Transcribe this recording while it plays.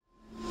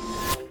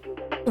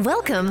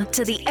Welcome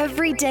to the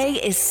Every Day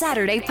is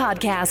Saturday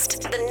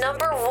podcast, the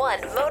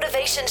 #1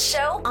 motivation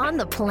show on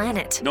the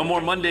planet. No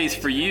more Mondays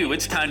for you.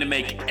 It's time to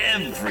make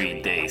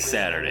every day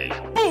Saturday.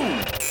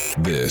 Boom!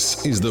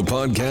 This is the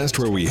podcast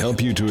where we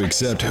help you to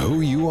accept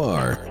who you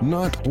are,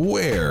 not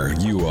where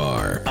you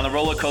are. On the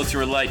roller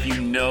coaster of life,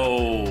 you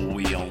know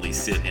we only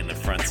sit in the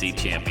front seat,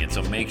 champion.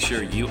 So make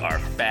sure you are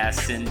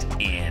fastened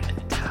in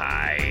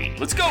tight.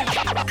 Let's go!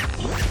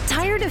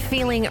 Tired of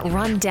feeling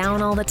run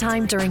down all the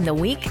time during the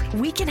week?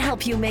 We can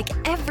help you make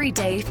every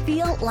day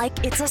feel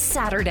like it's a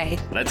Saturday.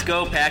 Let's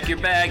go, pack your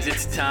bags.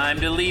 It's time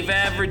to leave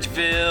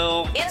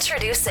Averageville.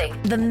 Introducing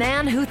the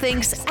man who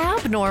thinks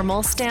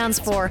abnormal stands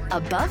for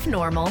above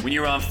normal. When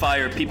you're on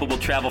fire, people will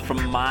travel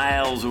from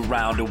miles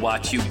around to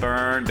watch you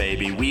burn,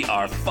 baby. We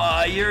are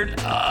fired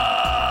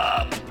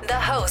up. The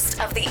host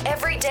of the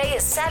Every Day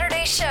is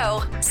Saturday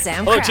show,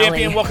 Sam Hello, Crowley.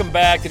 champion. Welcome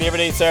back to the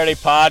Everyday Saturday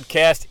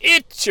podcast.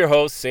 It's your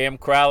host, Sam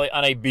Crowley,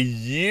 on a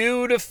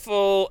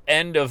beautiful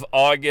end of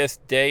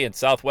August day in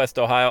Southwest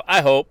Ohio. I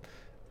hope,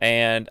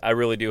 and I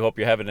really do hope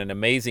you're having an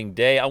amazing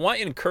day. I want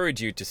to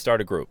encourage you to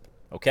start a group,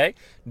 okay?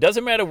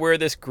 Doesn't matter where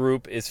this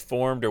group is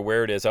formed or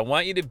where it is. I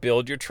want you to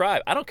build your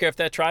tribe. I don't care if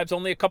that tribe's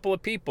only a couple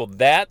of people.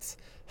 That's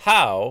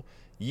how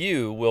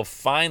you will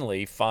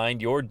finally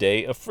find your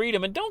day of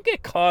freedom. And don't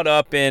get caught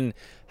up in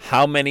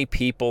how many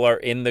people are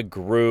in the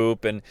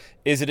group and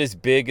is it as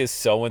big as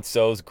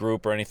so-and-so's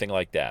group or anything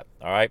like that.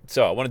 All right.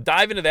 So I want to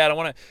dive into that. I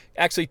want to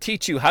actually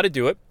teach you how to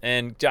do it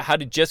and how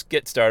to just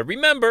get started.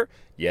 Remember,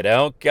 you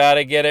don't got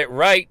to get it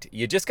right.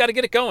 You just got to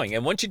get it going.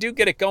 And once you do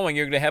get it going,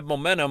 you're going to have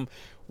momentum,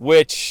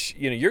 which,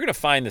 you're going to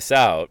find this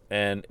out.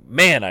 And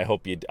man, I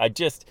hope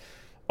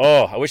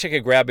I wish I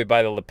could grab you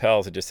by the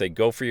lapels and just say,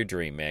 go for your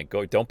dream, man.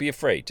 Go. Don't be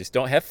afraid. Just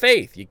don't have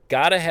faith. You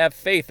got to have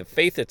faith. A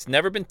faith that's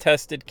never been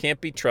tested,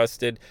 can't be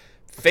trusted.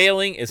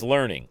 Failing is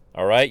learning,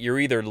 all right? You're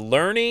either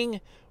learning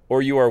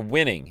or you are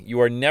winning.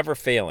 You are never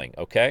failing,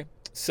 okay?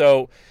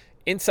 So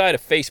inside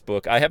of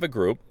Facebook, I have a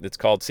group that's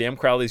called Sam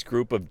Crowley's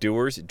Group of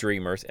Doers,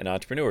 Dreamers, and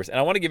Entrepreneurs. And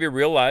I want to give you a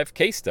real live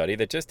case study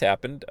that just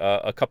happened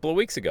a couple of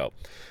weeks ago.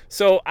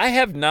 So I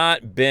have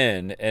not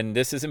been, and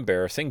this is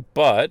embarrassing,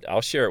 but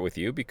I'll share it with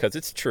you because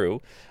it's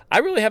true. I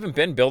really haven't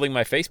been building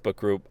my Facebook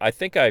group. I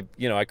think I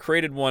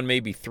created one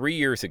maybe 3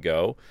 years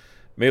ago,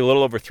 maybe a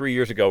little over 3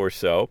 years ago or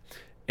so.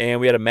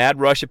 And we had a mad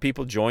rush of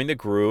people join the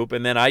group.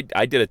 And then I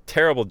did a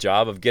terrible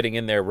job of getting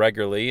in there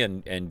regularly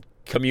and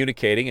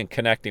communicating and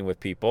connecting with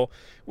people,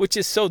 which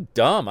is so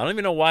dumb. I don't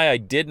even know why I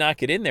did not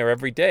get in there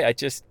every day. I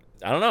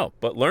don't know,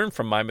 but learn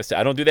from my mistake.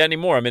 I don't do that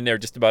anymore. I'm in there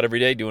just about every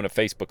day doing a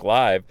Facebook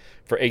Live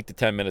for 8 to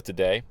 10 minutes a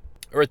day,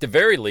 or at the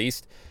very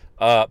least,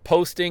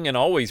 posting and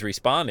always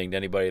responding to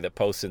anybody that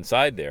posts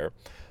inside there.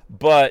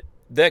 But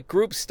that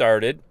group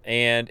started,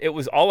 and it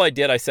was all I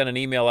did. I sent an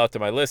email out to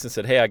my list and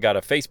said, hey, I got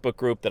a Facebook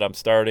group that I'm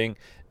starting.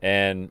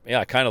 And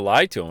I kind of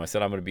lied to them. I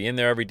said, I'm going to be in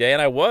there every day.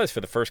 And I was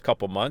for the first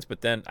couple months,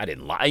 but then I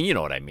didn't lie. You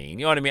know what I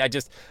mean?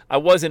 I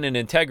wasn't in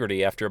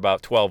integrity after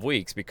about 12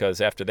 weeks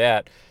because after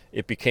that,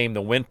 it became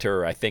the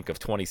winter, I think, of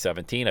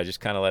 2017. I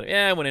just kind of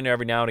I went in there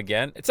every now and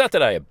again. It's not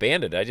that I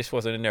abandoned it. I just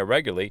wasn't in there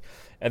regularly.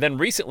 And then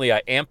recently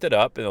I amped it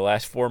up in the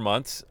last 4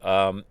 months,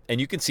 and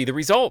you can see the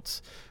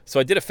results. So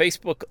I did a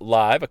Facebook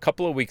Live a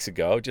couple of weeks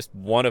ago, just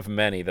one of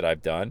many that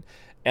I've done.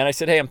 And I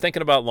said, hey, I'm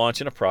thinking about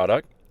launching a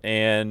product.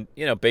 And,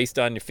 based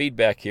on your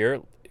feedback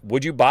here,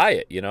 would you buy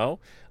it? I'm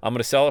going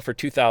to sell it for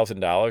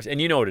 $2,000. And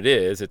you know what it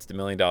is. It's the $1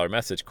 Million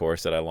Message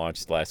course that I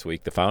launched last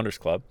week, the Founders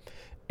Club.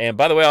 And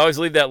by the way, I always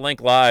leave that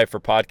link live for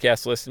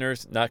podcast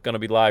listeners. Not going to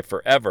be live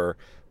forever,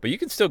 but you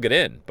can still get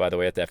in, by the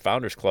way, at that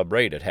Founders Club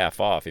rate at half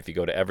off if you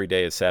go to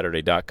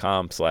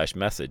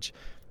everydayissaturday.com/message.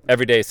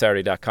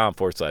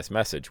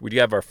 everydayissaturday.com/message. We do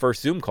have our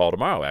first Zoom call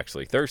tomorrow,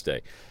 actually,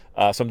 Thursday.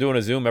 So I'm doing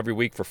a Zoom every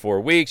week for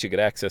 4 weeks. You get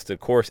access to the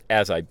course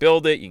as I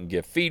build it. You can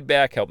give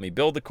feedback, help me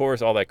build the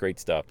course, all that great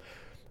stuff.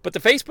 But the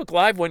Facebook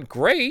Live went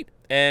great.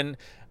 And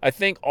I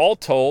think all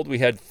told, we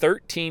had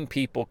 13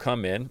 people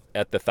come in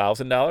at the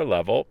 $1,000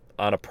 level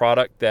on a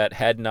product that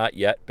had not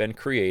yet been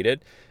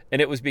created.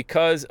 And it was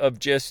because of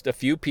just a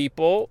few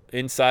people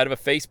inside of a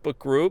Facebook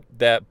group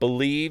that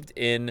believed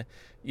in,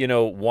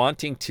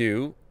 wanting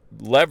to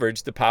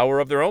leverage the power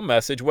of their own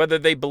message, whether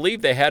they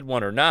believed they had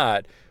one or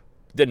not.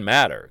 Didn't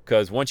matter,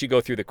 because once you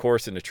go through the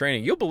course and the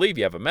training, you'll believe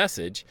you have a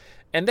message.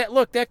 And that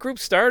group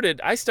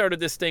I started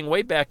this thing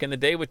way back in the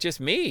day with just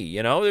me.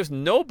 There's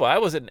nobody. I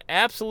was an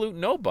absolute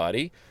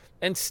nobody.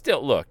 And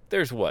still, look,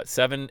 there's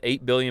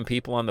 7-8 billion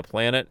people on the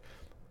planet.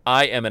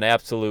 I am an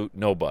absolute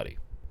nobody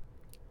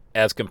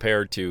as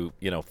compared to,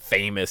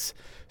 famous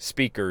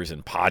speakers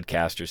and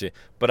podcasters.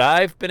 But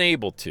I've been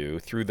able to,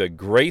 through the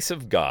grace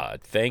of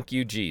God, thank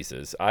you,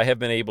 Jesus, I have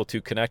been able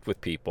to connect with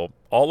people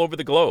all over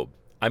the globe.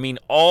 I mean,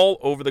 all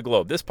over the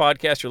globe. This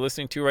podcast you're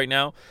listening to right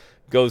now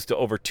goes to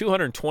over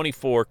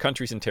 224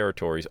 countries and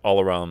territories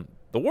all around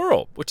the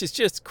world, which is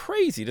just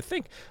crazy to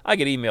think. I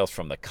get emails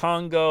from the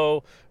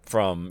Congo,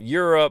 from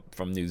Europe,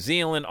 from New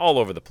Zealand, all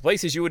over the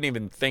places you wouldn't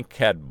even think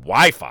had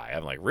Wi-Fi.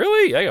 I'm like,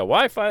 really? I got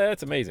Wi-Fi?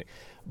 That's amazing.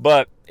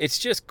 But it's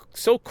just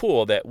so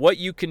cool that what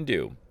you can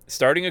do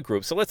starting a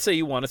group. So let's say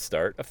you want to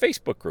start a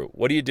Facebook group.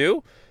 What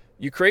do?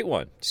 You create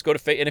one. Just go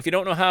to and if you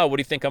don't know how, what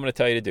do you think I'm going to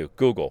tell you to do?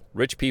 Google.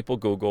 Rich people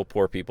Google,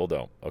 poor people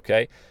don't.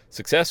 Okay?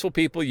 Successful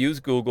people use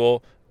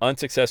Google,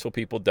 unsuccessful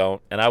people don't.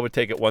 And I would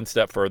take it one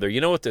step further. You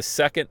know what the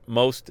second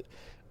most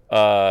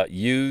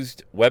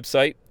used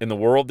website in the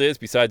world is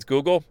besides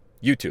Google?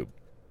 YouTube.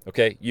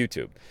 Okay?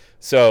 YouTube.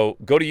 So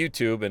go to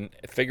YouTube and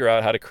figure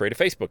out how to create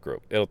a Facebook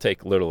group. It'll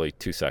take literally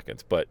 2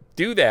 seconds. But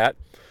do that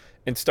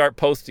and start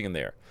posting in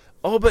there.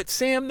 Oh, but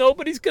Sam,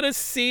 nobody's going to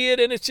see it,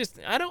 and it's just,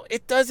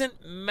 it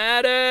doesn't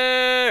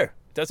matter.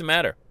 It doesn't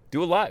matter.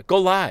 Do a live. Go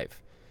live.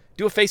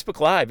 Do a Facebook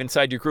Live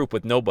inside your group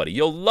with nobody.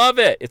 You'll love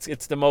it.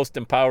 It's the most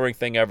empowering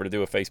thing ever to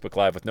do a Facebook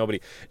Live with nobody.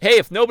 Hey,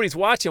 if nobody's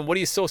watching, what are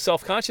you so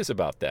self-conscious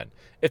about then?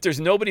 If there's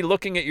nobody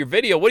looking at your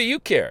video, what do you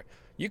care?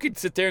 You could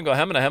sit there and go,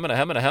 hemina,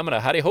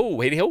 howdy ho,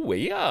 hey ho,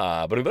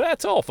 yeah, but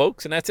that's all,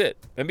 folks, and that's it.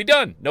 And be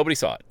done. Nobody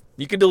saw it.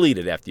 You can delete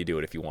it after you do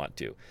it if you want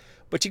to.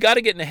 But you got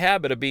to get in the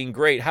habit of being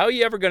great. How are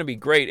you ever going to be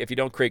great if you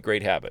don't create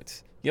great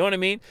habits? You know what I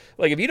mean?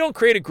 Like if you don't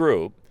create a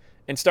group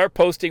and start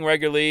posting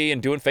regularly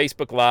and doing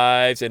Facebook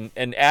Lives and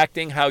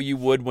acting how you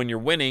would when you're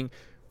winning,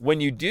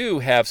 when you do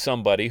have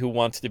somebody who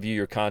wants to view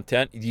your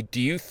content, do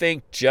you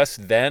think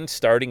just then,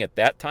 starting at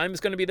that time, is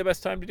going to be the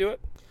best time to do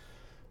it?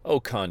 Au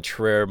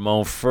contraire,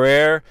 mon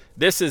frère.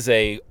 This is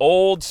a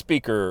old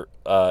speaker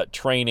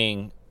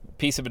training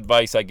piece of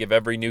advice I give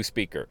every new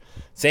speaker.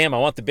 Sam, I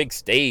want the big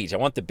stage. I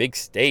want the big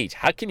stage.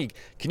 How can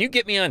you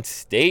get me on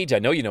stage? I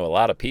know you know a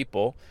lot of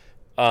people.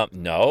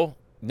 No,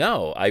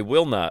 I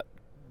will not.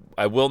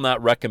 I will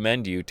not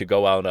recommend you to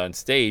go out on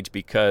stage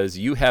because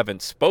you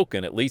haven't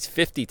spoken at least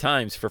 50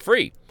 times for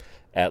free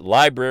at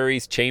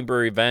libraries,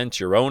 chamber events,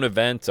 your own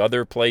events,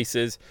 other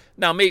places.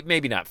 Now,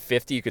 maybe not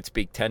 50. You could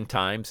speak 10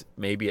 times,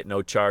 maybe at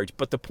no charge.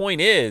 But the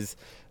point is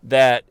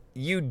that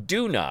you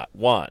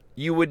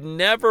would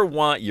never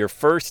want your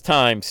first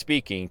time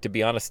speaking to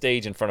be on a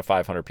stage in front of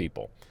 500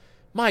 people.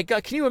 My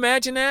God, can you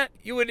imagine that?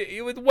 You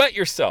would wet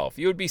yourself.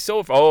 You would be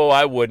so,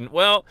 I wouldn't.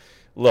 Well,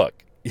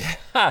 look,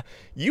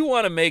 you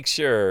want to make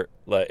sure,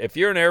 if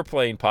you're an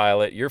airplane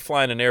pilot, you're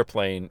flying an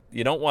airplane,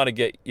 you don't want to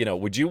get,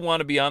 would you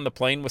want to be on the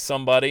plane with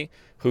somebody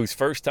whose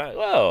first time,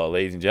 well,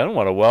 ladies and gentlemen, I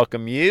want to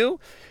welcome you.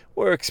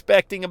 We're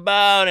expecting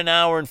about an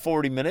hour and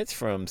 40 minutes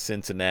from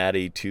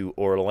Cincinnati to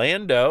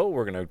Orlando.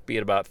 We're going to be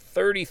at about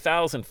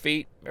 30,000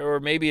 feet, or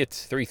maybe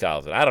it's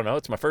 3,000. I don't know.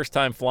 It's my first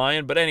time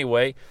flying. But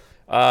anyway,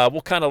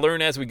 we'll kind of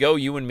learn as we go,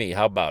 you and me.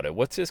 How about it?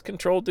 What's this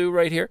control do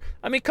right here?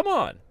 I mean, come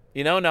on.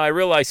 Now I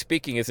realize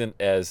speaking isn't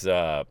as,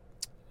 as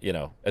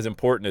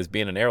important as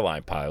being an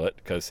airline pilot,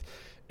 because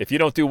if you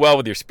don't do well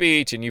with your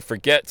speech and you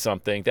forget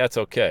something, that's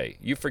okay.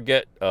 You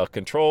forget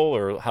control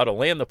or how to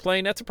land the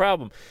plane, that's a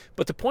problem.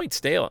 But the point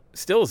still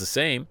is the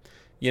same.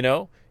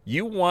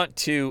 You want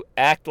to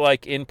act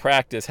like in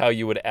practice how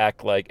you would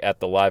act like at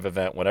the live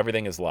event when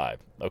everything is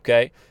live,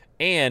 okay?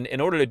 And in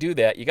order to do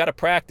that, you got to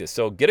practice.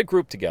 So get a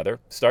group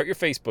together, start your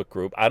Facebook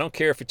group. I don't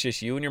care if it's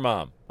just you and your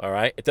mom, all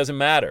right? It doesn't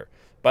matter.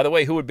 By the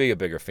way, who would be a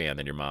bigger fan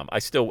than your mom? I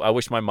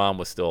wish my mom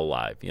was still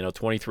alive.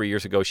 23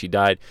 years ago she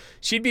died.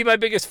 She'd be my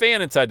biggest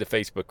fan inside the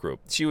Facebook group.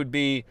 She would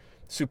be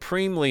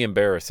supremely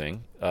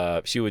embarrassing.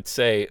 She would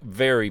say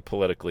very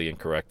politically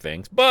incorrect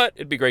things, but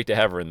it'd be great to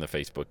have her in the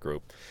Facebook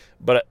group.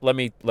 But let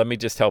me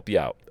just help you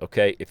out,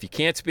 okay? If you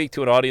can't speak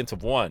to an audience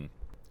of 1,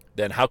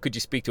 then how could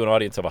you speak to an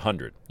audience of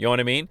 100? You know what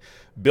I mean?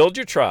 Build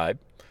your tribe.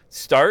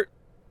 Start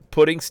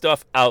putting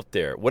stuff out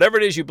there, whatever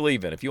it is you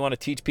believe in. If you want to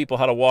teach people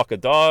how to walk a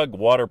dog,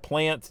 water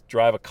plants,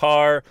 drive a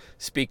car,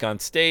 speak on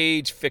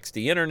stage, fix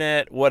the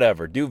internet,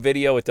 whatever, do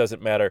video, it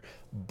doesn't matter.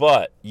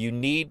 But you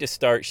need to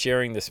start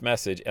sharing this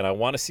message, and I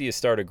want to see you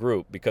start a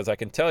group, because I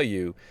can tell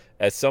you,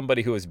 as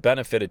somebody who has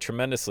benefited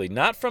tremendously,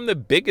 not from the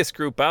biggest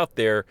group out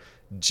there,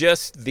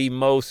 just the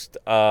most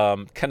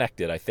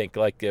connected, I think,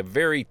 like a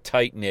very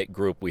tight-knit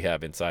group we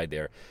have inside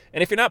there.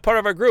 And if you're not part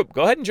of our group,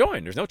 go ahead and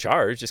join. There's no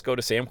charge. Just go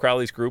to Sam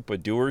Crowley's group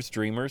with doers,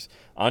 dreamers,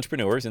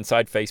 entrepreneurs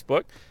inside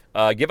Facebook.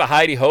 Give a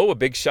hidey-ho, a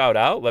big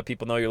shout-out. Let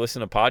people know you're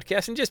listening to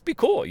podcasts, and just be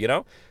cool,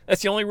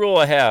 That's the only rule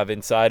I have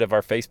inside of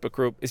our Facebook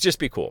group, is just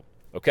be cool,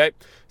 okay?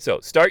 So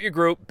start your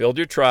group, build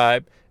your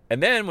tribe,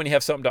 and then when you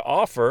have something to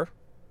offer,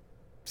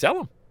 sell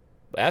them.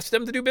 Ask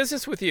them to do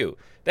business with you.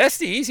 That's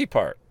the easy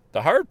part.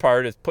 The hard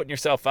part is putting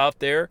yourself out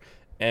there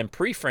and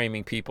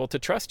pre-framing people to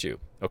trust you,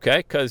 okay?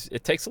 Because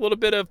it takes a little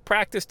bit of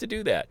practice to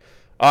do that.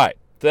 All right,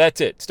 so that's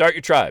it. Start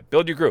your tribe.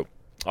 Build your group,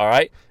 all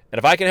right? And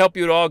if I can help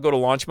you at all, go to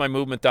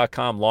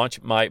launchmymovement.com,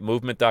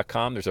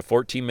 launchmymovement.com. There's a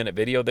 14-minute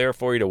video there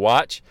for you to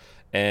watch,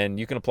 and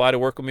you can apply to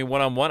work with me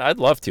one-on-one. I'd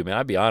love to, man.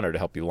 I'd be honored to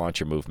help you launch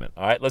your movement.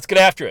 All right, let's get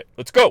after it.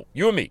 Let's go,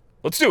 you and me.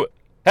 Let's do it.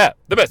 Have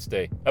the best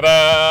day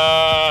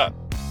ever.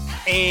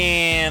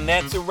 And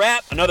that's a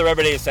wrap. Another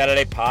Everyday is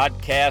Saturday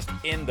podcast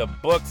in the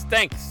books.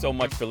 Thanks so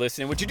much for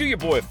listening. Would you do your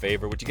boy a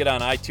favor? Would you get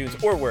on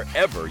iTunes or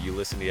wherever you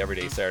listen to the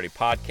Everyday Saturday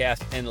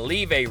podcast and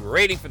leave a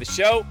rating for the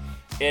show?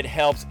 It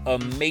helps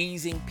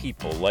amazing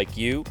people like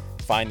you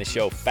find the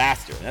show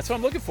faster. And that's what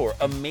I'm looking for,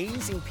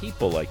 amazing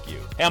people like you.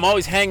 Hey, I'm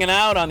always hanging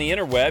out on the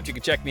interwebs. You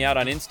can check me out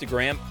on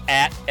Instagram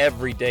at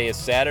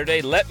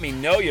EveryDayIsSaturday. Let me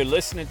know you're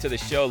listening to the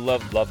show.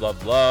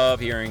 Love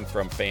hearing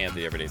from fans of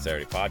the Everyday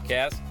Saturday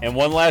podcast. And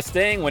one last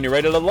thing, when you're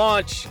ready to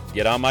launch,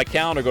 get on my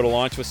calendar, go to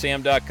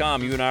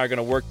launchwithsam.com. You and I are going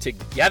to work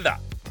together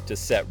to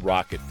set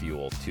rocket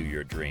fuel to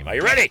your dream. Are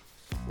you ready?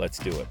 Let's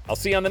do it. I'll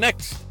see you on the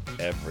next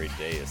Every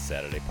Day is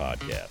Saturday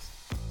podcast.